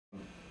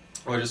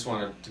Well, I just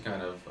wanted to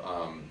kind of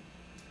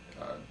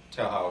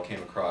tell how I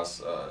came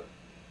across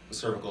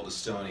cervical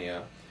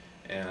dystonia,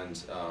 and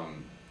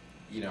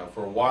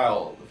for a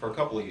while, for a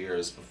couple of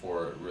years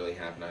before it really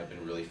happened, I'd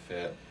been really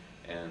fit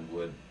and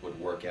would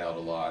work out a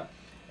lot,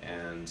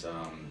 and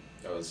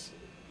I was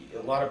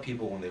a lot of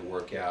people when they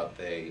work out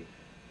they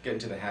get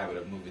into the habit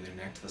of moving their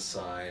neck to the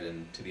side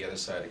and to the other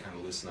side to kind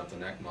of loosen up the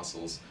neck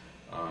muscles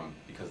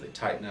because they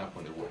tighten up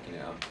when they're working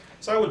out.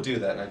 So I would do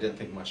that, and I didn't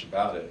think much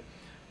about it.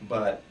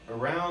 But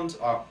around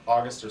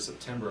August or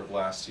September of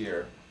last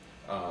year,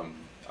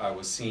 I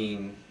was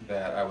seeing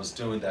that I was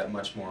doing that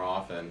much more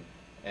often,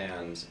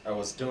 and I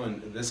was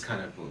doing this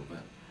kind of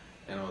movement,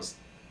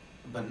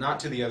 but not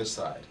to the other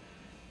side.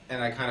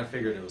 And I kind of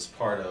figured it was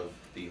part of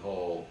the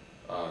whole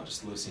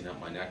just loosening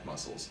up my neck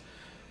muscles.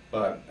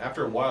 But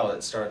after a while,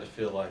 it started to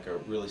feel like a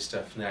really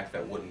stiff neck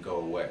that wouldn't go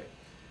away.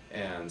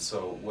 And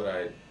so what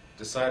I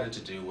decided to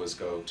do was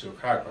go to a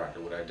chiropractor,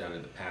 what I'd done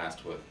in the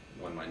past with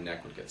when my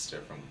neck would get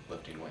stiff from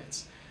lifting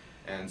weights.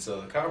 And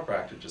so the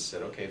chiropractor just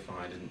said, okay,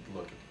 fine, didn't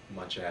look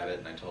much at it,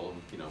 and I told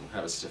him, I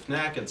have a stiff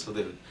neck, and so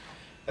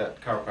that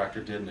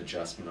chiropractor did an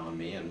adjustment on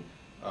me, and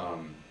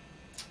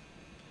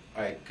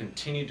I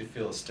continued to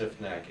feel a stiff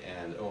neck,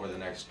 and over the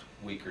next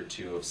week or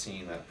two of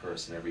seeing that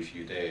person every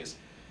few days,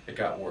 it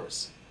got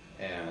worse.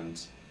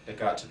 And it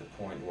got to the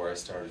point where I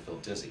started to feel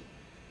dizzy.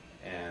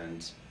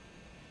 And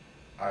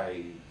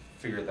I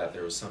figured that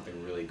there was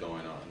something really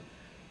going on.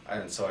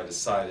 And so I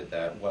decided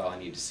that, well, I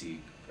need to see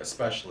a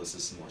specialist.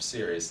 This is more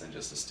serious than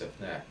just a stiff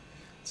neck.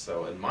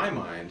 So in my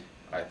mind,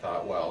 I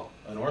thought, well,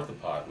 an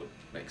orthopod would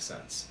make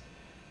sense.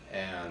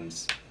 And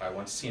I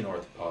went to see an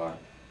orthopod.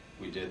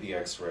 We did the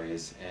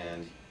x-rays,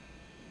 and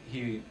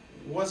he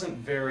wasn't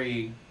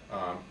very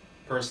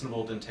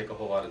personable, didn't take a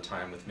whole lot of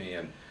time with me,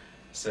 and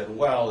said,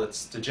 well,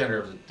 it's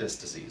degenerative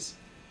disc disease.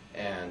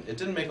 And it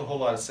didn't make a whole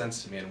lot of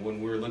sense to me, and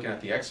when we were looking at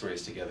the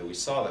x-rays together, we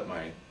saw that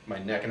my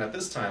neck, and at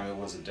this time it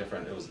was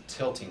a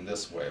tilting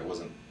this way. It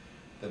wasn't,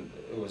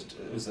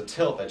 it was a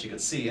tilt that you could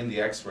see in the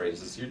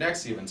x-rays. Your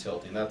neck's even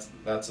tilting,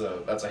 that's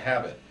a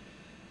habit.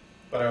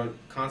 But I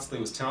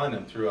constantly was telling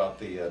him throughout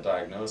the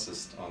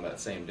diagnosis on that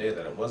same day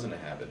that it wasn't a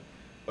habit,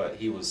 but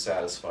he was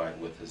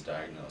satisfied with his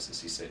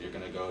diagnosis. He said, you're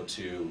going to go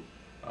to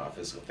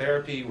physical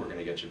therapy, we're going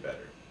to get you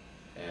better.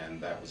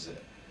 And that was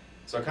it.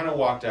 So I kind of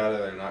walked out of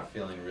there not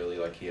feeling really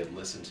like he had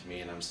listened to me,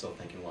 and I'm still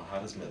thinking, well, how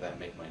does that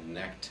make my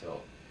neck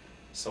tilt?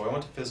 So I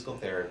went to physical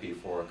therapy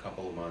for a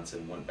couple of months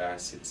and went back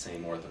to see the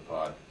same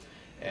orthopod.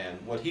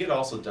 And what he had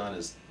also done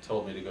is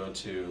told me to go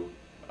to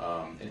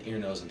an ear,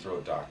 nose, and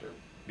throat doctor,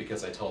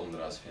 because I told him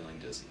that I was feeling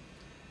dizzy.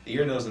 The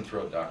ear, nose, and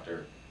throat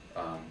doctor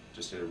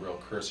just did a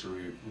real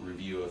cursory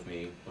review of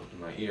me, looked at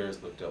my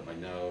ears, looked up my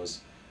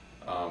nose,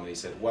 and he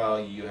said, well,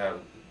 you're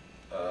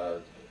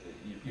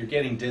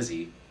getting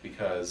dizzy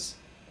because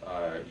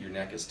your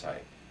neck is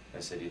tight. I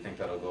said, do you think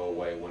that'll go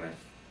away when I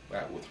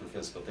went through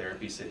physical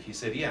therapy? He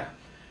said, yeah.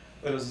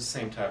 But it was the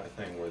same type of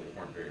thing where they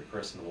weren't very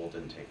personable,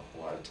 didn't take a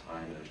whole lot of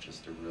time, and it was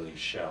just a really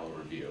shallow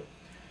review.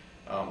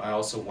 I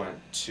also went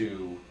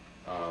to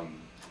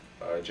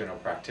a general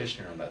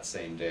practitioner on that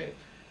same day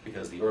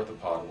because the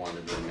orthopod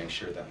wanted me to make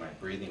sure that my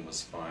breathing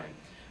was fine.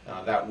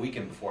 That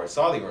weekend before I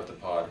saw the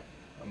orthopod,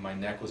 my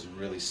neck was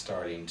really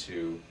starting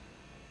to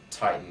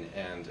tighten,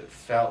 and it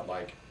felt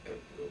like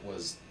it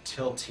was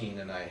tilting,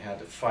 and I had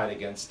to fight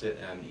against it,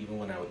 and even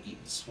when I would eat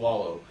and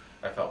swallow,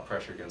 I felt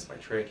pressure against my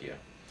trachea.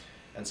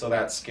 And so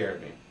that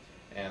scared me,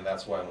 and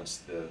that's why I went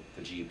to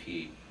the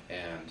GP,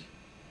 and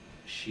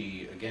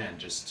she, again,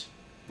 just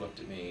looked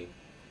at me.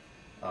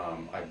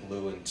 I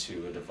blew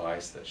into a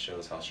device that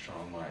shows how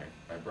strong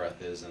my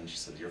breath is, and she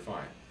said, you're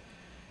fine.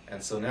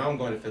 And so now I'm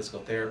going to physical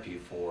therapy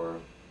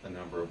for a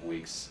number of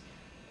weeks,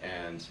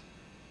 and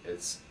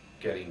it's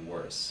getting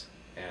worse.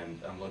 And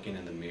I'm looking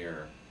in the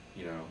mirror,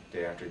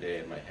 day after day,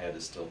 and my head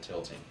is still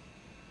tilting.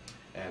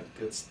 And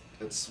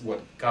it's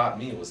what got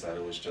me was that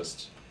it was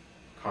just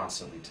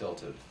constantly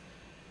tilted.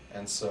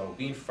 And so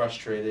being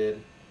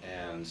frustrated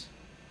and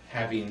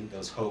having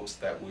those hopes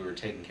that we were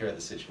taking care of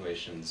the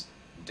situations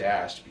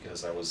dashed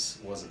because I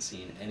wasn't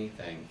seeing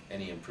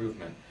any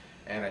improvement,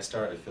 and I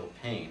started to feel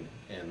pain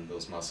in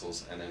those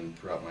muscles and then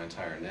throughout my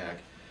entire neck.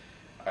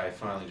 I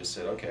finally just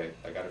said, okay,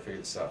 I got to figure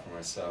this out for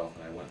myself,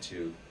 and I went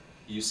to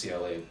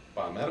UCLA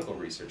Biomedical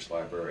Research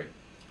Library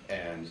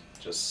and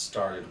just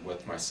started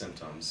with my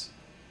symptoms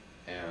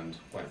and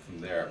went from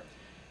there.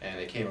 And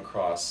I came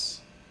across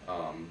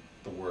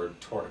the word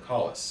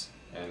torticollis,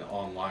 and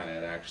online I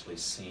had actually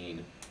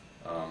seen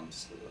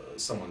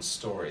someone's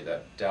story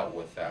that dealt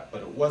with that,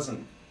 but it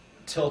wasn't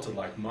tilted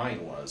like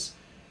mine was.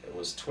 It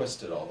was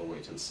twisted all the way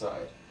to the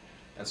side,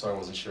 and so I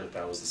wasn't sure if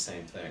that was the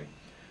same thing.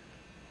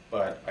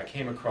 But I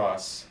came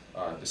across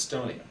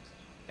dystonia,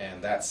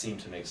 and that seemed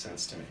to make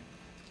sense to me.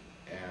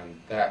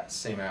 And that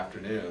same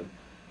afternoon,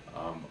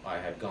 I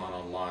had gone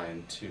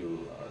online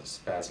to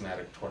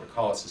Spasmodic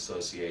Torticollis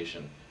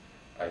Association.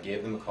 I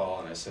gave them a call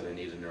and I said I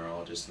need a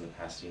neurologist in the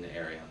Pasadena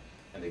area,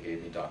 and they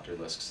gave me Dr.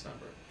 Lisk's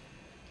number.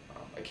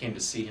 I came to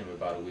see him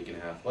about a week and a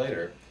half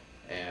later,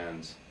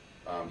 and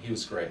he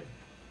was great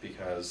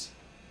because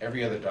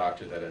every other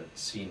doctor that had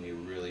seen me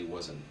really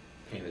wasn't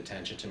paying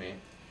attention to me.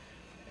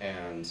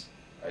 And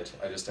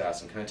I just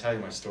asked him, can I tell you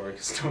my story?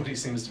 Because nobody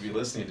seems to be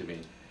listening to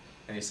me.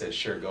 And he said,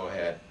 sure, go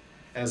ahead.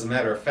 And as a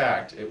matter of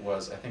fact,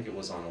 I think it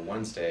was on a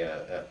Wednesday,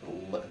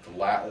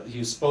 he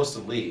was supposed to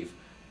leave,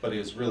 but he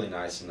was really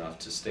nice enough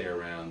to stay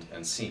around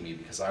and see me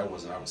because I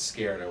was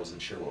scared, I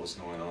wasn't sure what was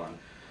going on.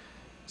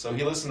 So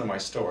he listened to my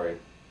story,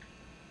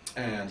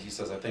 and he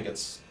says, I think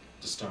it's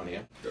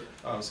dystonia.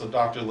 So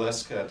Dr.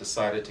 Lisk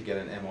decided to get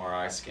an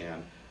MRI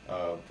scan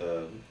of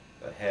the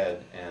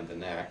head and the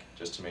neck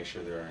just to make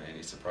sure there aren't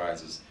any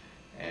surprises.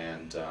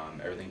 And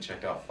everything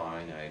checked out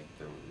fine,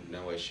 there were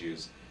no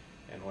issues.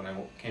 And when I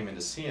came in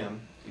to see him,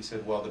 he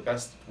said, well, the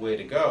best way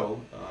to go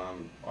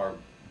are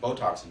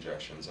Botox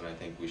injections, and I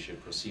think we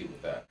should proceed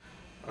with that.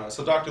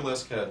 So Dr.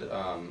 Lisk had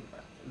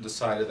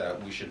decided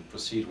that we should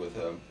proceed with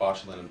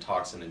botulinum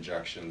toxin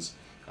injections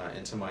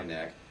into my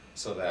neck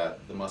so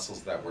that the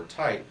muscles that were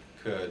tight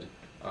could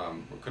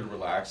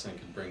relax and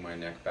could bring my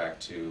neck back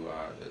to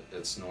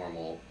its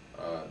normal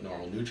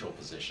neutral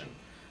position.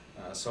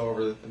 So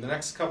over the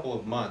next couple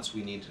of months,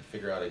 we needed to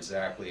figure out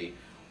exactly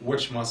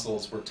which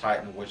muscles were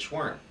tight and which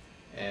weren't.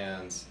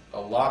 And a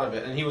lot of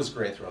it, and he was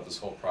great throughout this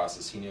whole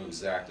process, he knew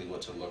exactly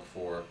what to look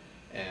for,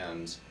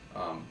 and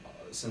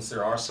since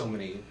there are so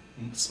many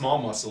small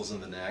muscles in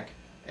the neck,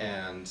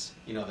 and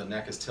the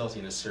neck is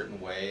tilting a certain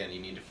way, and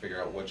you need to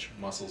figure out which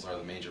muscles are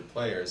the major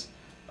players,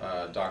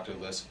 Dr.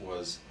 Lisk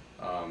was,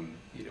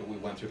 we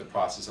went through the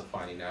process of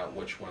finding out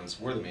which ones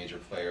were the major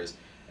players,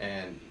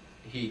 and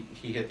he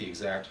hit the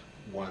exact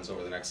ones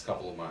over the next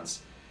couple of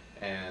months.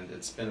 And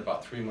it's been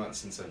about 3 months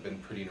since I've been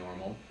pretty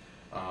normal.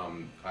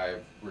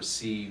 I've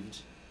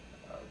received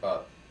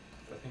about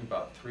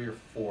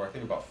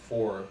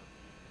four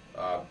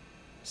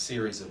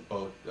series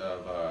of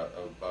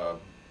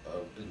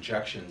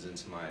injections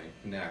into my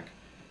neck,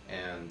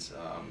 and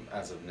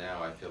as of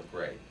now I feel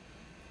great.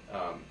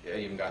 I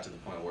even got to the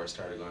point where I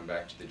started going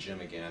back to the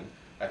gym again.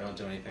 I don't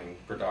do anything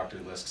per Dr.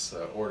 Lisk's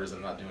orders.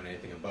 I'm not doing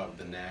anything above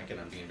the neck, and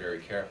I'm being very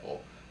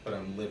careful, but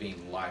I'm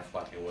living life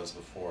like I was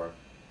before,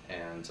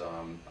 and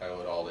I owe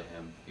it all to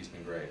him. He's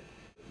been great.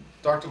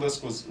 Dr.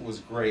 Lisk was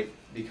great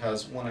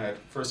because when I had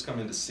first come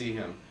in to see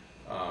him,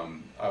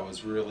 I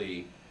was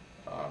really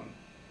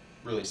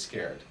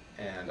scared,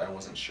 and I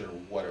wasn't sure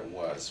what it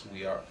was.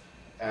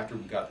 After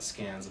we got the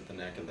scans of the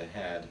neck and the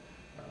head,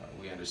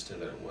 we understood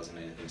that it wasn't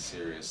anything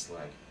serious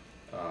like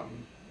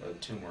a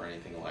tumor or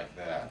anything like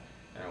that,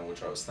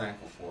 which I was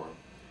thankful for.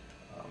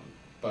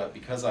 But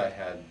because I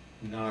had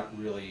no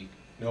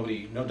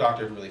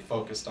doctor had really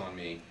focused on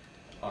me,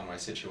 on my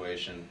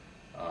situation,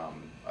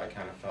 I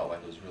kind of felt like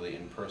it was really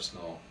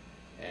impersonal,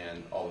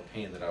 and all the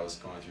pain that I was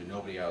going through,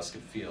 nobody else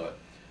could feel it.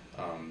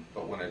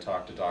 But when I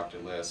talked to Dr.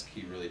 Lisk,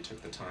 he really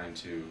took the time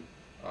to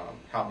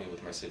help me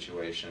with my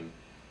situation,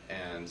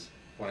 and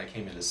when I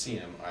came in to see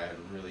him, I had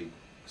really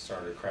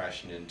started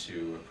crashing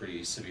into a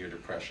pretty severe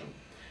depression.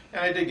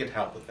 And I did get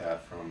help with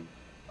that from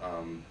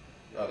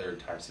other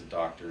types of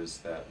doctors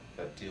that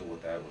deal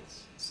with that,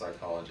 with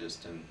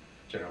psychologists and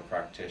general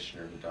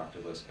practitioner who Dr.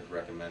 Lisk had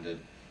recommended.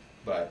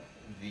 But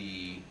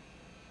the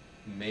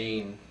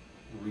main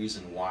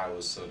reason why I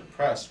was so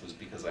depressed was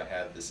because I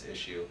had this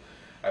issue.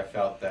 I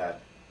felt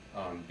that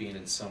being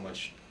in so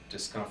much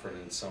discomfort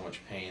and so much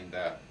pain,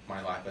 that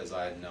my life as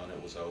I had known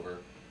it was over,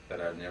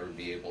 that I'd never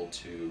be able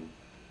to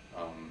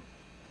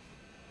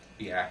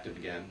be active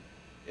again.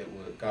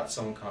 It got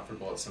so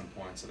uncomfortable at some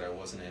points that I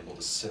wasn't able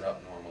to sit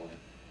up normally,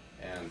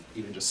 and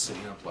even just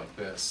sitting up like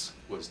this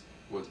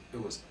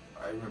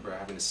I remember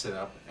having to sit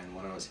up, and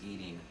when I was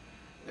eating,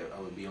 I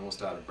would be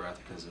almost out of breath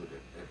because it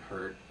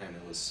hurt, and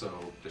it was so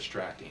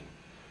distracting.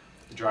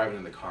 Driving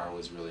in the car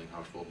was really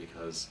uncomfortable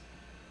because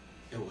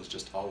it was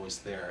just always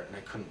there, and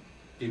I couldn't.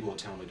 People would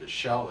tell me to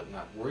shelve it,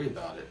 not worry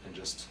about it, and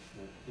just,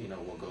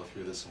 we'll go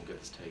through this and we'll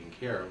get this taken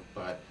care of.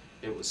 But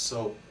it was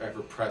so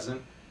ever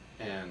present,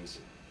 and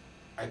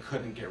I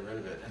couldn't get rid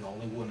of it. And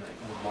only when I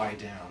would lie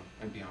down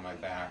and be on my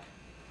back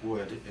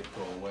would it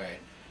go away.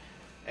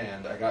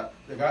 And it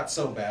got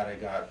so bad, I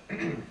got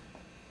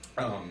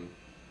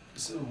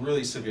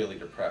really severely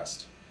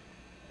depressed.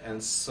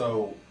 And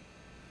so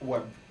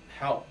what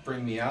helped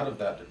bring me out of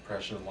that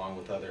depression, along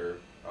with other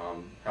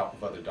help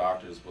of other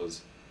doctors,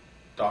 was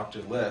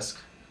Dr. Lisk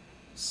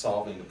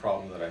solving the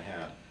problem that I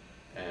had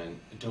and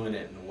doing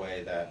it in a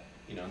way that,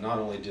 not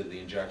only did the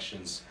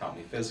injections help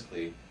me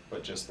physically,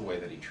 but just the way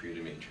that he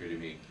treated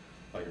me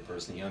like a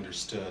person. He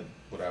understood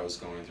what I was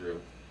going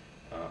through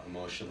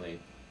emotionally,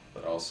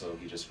 but also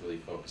he just really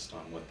focused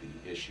on what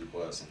the issue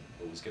was, and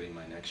it was getting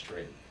my neck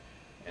straight.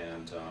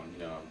 And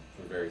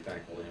I'm very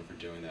thankful to him for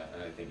doing that,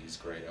 and I think he's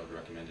great. I would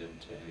recommend him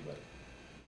to anybody.